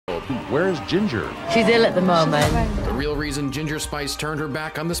Where's Ginger? She's ill at the moment. The real reason Ginger Spice turned her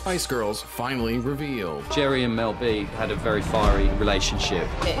back on the Spice Girls finally revealed. Jerry and Mel B had a very fiery relationship.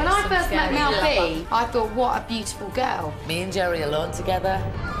 When I first met Mel B, I thought, what a beautiful girl. Me and Jerry alone together.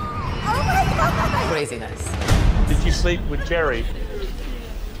 Oh my God! Craziness. Did you sleep with Geri?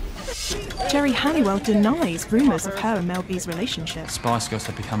 Geri Halliwell denies rumours of her and Mel B's relationship. Spice Girls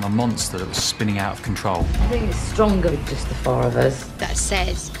had become a monster that was spinning out of control. I think it's stronger with just the four of us. That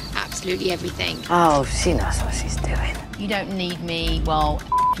says absolutely everything. Oh, she knows what she's doing. You don't need me, well,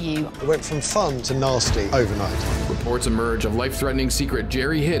 you. It went from fun to nasty overnight. Reports emerge of life-threatening secret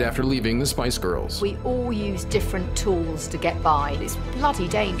Geri hid after leaving the Spice Girls. We all use different tools to get by. It's bloody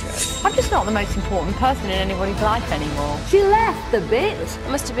dangerous. I'm just not the most important person in anybody's life anymore. She left the bitch. It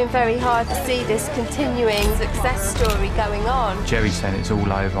must have been very hard to see this continuing success story going on. Jerry said it's all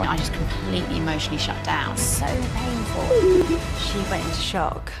over. I just completely emotionally shut down. So painful. She went into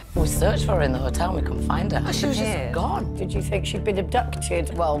shock. We searched for her in the hotel and we couldn't find her. She was just gone. Did you think she'd been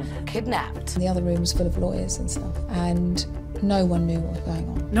abducted? Well, kidnapped. The other room was full of lawyers and stuff, and no one knew what was going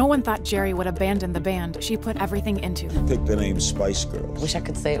on. No one thought Geri would abandon the band she put everything into. Picked the name Spice Girls. Wish I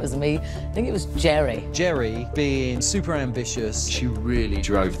could say it was me. I think it was Geri. Geri, being super ambitious, she really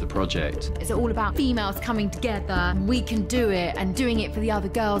drove the project. It's all about females coming together. We can do it, and doing it for the other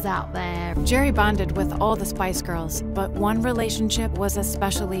girls out there. Geri bonded with all the Spice Girls, but one relationship was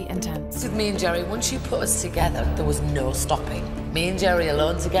especially intense. With me and Geri, once you put us together, there was no stopping. Me and Geri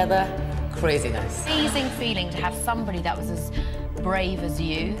alone together, craziness. Amazing feeling to have somebody that was as brave as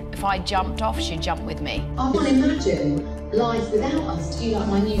you. If I jumped off, she'd jump with me. I can't imagine life without us. Do you like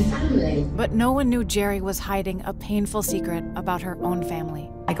my new family? But no one knew Geri was hiding a painful secret about her own family.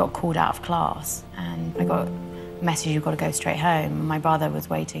 I got called out of class and I got a message, you've got to go straight home. My brother was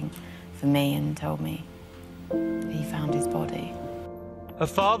waiting for me and told me he found his body. Her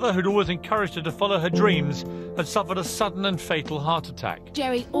father, who'd always encouraged her to follow her dreams, had suffered a sudden and fatal heart attack.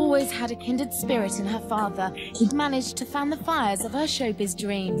 Geri always had a kindred spirit in her father. He'd managed to fan the fires of her showbiz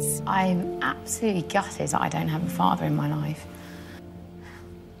dreams. I'm absolutely gutted that I don't have a father in my life.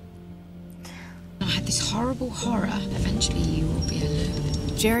 I had this horrible horror. Eventually you will be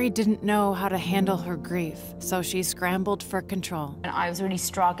alone. Geri didn't know how to handle her grief, so she scrambled for control. And I was really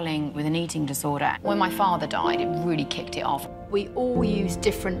struggling with an eating disorder. When my father died, it really kicked it off. We all use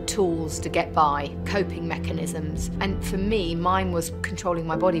different tools to get by, coping mechanisms. And for me, mine was controlling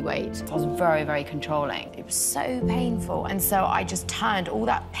my body weight. I was very, very controlling. It was so painful. And so I just turned all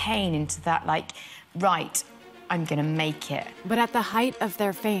that pain into that, like, right, I'm gonna make it. But at the height of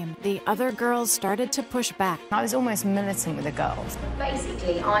their fame, the other girls started to push back. I was almost militant with the girls.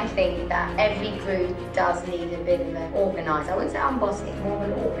 Basically, I think that every group does need a bit of an organiser. I wouldn't say I'm bossy, more of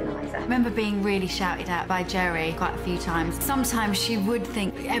an organiser. I remember being really shouted at by Geri quite a few times. Sometimes she would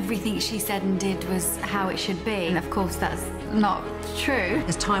think everything she said and did was how it should be. And of course, that's not true.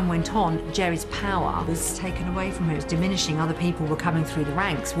 As time went on, Geri's power was taken away from her. It was diminishing. Other people were coming through the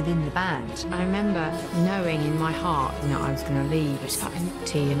ranks within the band. I remember knowing in my heart, you know, I was going to leave. I just felt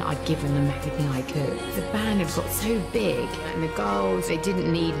empty and I'd given them everything I could. The band had got so big and the girls, they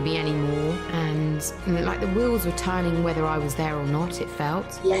didn't need me anymore. And like the wheels were turning whether I was there or not, it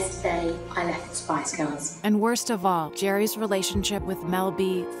felt. Yesterday, I left the Spice Girls. And worst of all, Geri's relationship with Mel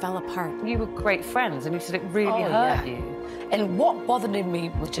B fell apart. You were great friends and you said it really hurt you. And what bothered me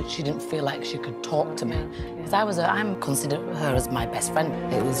was that she didn't feel like she could talk to me. Because I'm considered her as my best friend.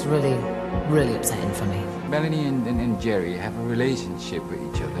 It was really, really upsetting for me. Melanie and Geri have a relationship with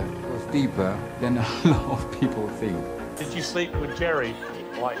each other. It was deeper than a lot of people think. Did you sleep with Geri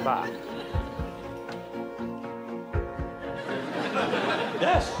like that?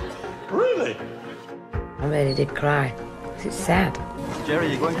 Yes, really? I really did cry. It's sad.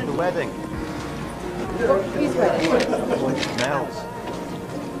 Geri, you're going to the wedding. Whose wedding? Mel's.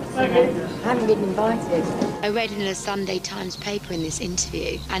 I haven't been invited. I read in a Sunday Times paper in this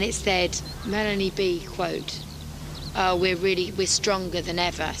interview, and it said, Melanie B, quote, "Oh, we're stronger than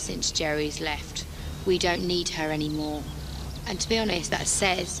ever since Geri's left. We don't need her anymore." And to be honest, that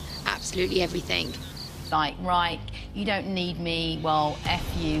says absolutely everything. Like, right, you don't need me, well, F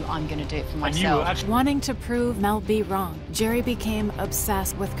you, I'm gonna do it for myself. Wanting to prove Mel B wrong, Geri became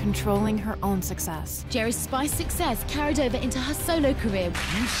obsessed with controlling her own success. Geri's Spice success carried over into her solo career.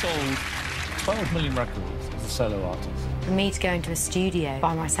 You sold 12 million records as a solo artist. For me to go into a studio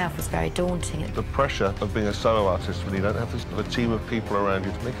by myself was very daunting. The pressure of being a solo artist when you don't have a team of people around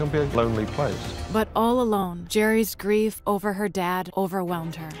you, it can be a lonely place. But all alone, Geri's grief over her dad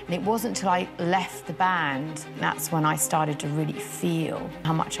overwhelmed her. And it wasn't until I left the band, that's when I started to really feel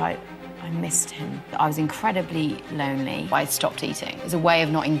how much I I missed him. I was incredibly lonely. I stopped eating. It was a way of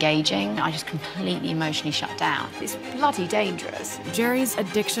not engaging. I just completely emotionally shut down. It's bloody dangerous. Geri's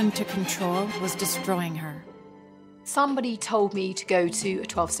addiction to control was destroying her. Somebody told me to go to a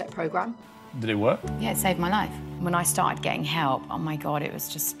 12-step program. Did it work? Yeah, it saved my life. When I started getting help, oh my God, it was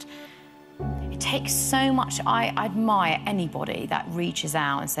just... It takes so much. I admire anybody that reaches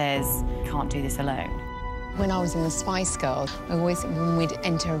out and says, can't do this alone. When I was in the Spice Girls, I always, when we'd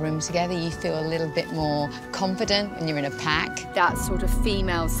enter a room together, you feel a little bit more confident when you're in a pack. That sort of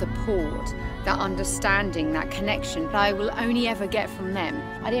female support, that understanding, that connection, I will only ever get from them.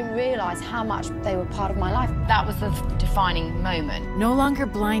 I didn't realise how much they were part of my life. That was the defining moment. No longer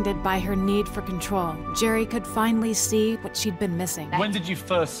blinded by her need for control, Geri could finally see what she'd been missing. When did you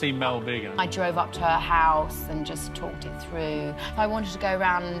first see Mel B again? I drove up to her house and just talked it through. I wanted to go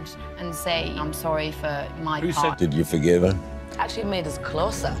around and say, I'm sorry for my part. Did you forgive her? Actually made us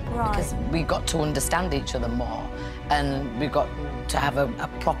closer because we got to understand each other more and we got to have a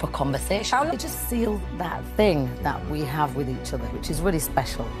proper conversation. It just sealed that thing that we have with each other, which is really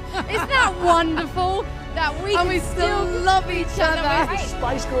special. Isn't that wonderful that we still love each other? The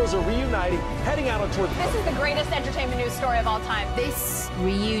Spice Girls are reuniting, heading out on tour. This is the greatest entertainment news story of all time. This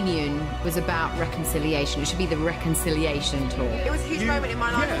reunion was about reconciliation. It should be the reconciliation tour. It was a huge moment in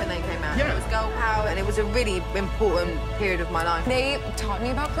my life when they came out. It was girl power, and it was a really important period of my life. They taught me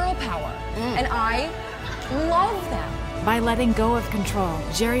about girl power, and I love them. By letting go of control,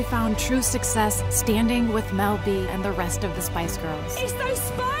 Geri found true success standing with Mel B and the rest of the Spice Girls. It's those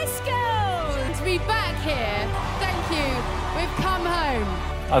Spice Girls! To be back here, thank you. We've come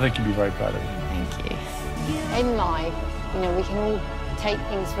home. I think you'd be very proud of me. Thank you. In life, you know, we can all take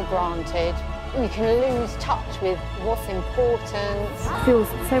things for granted. You can lose touch with what's important. It feels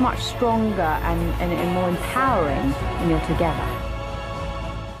so much stronger and more empowering when you're together.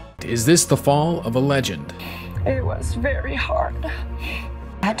 Is this the fall of a legend? It was very hard.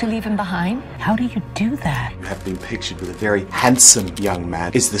 I had to leave him behind? How do you do that? You have been pictured with a very handsome young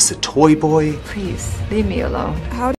man. Is this a toy boy? Please, leave me alone. How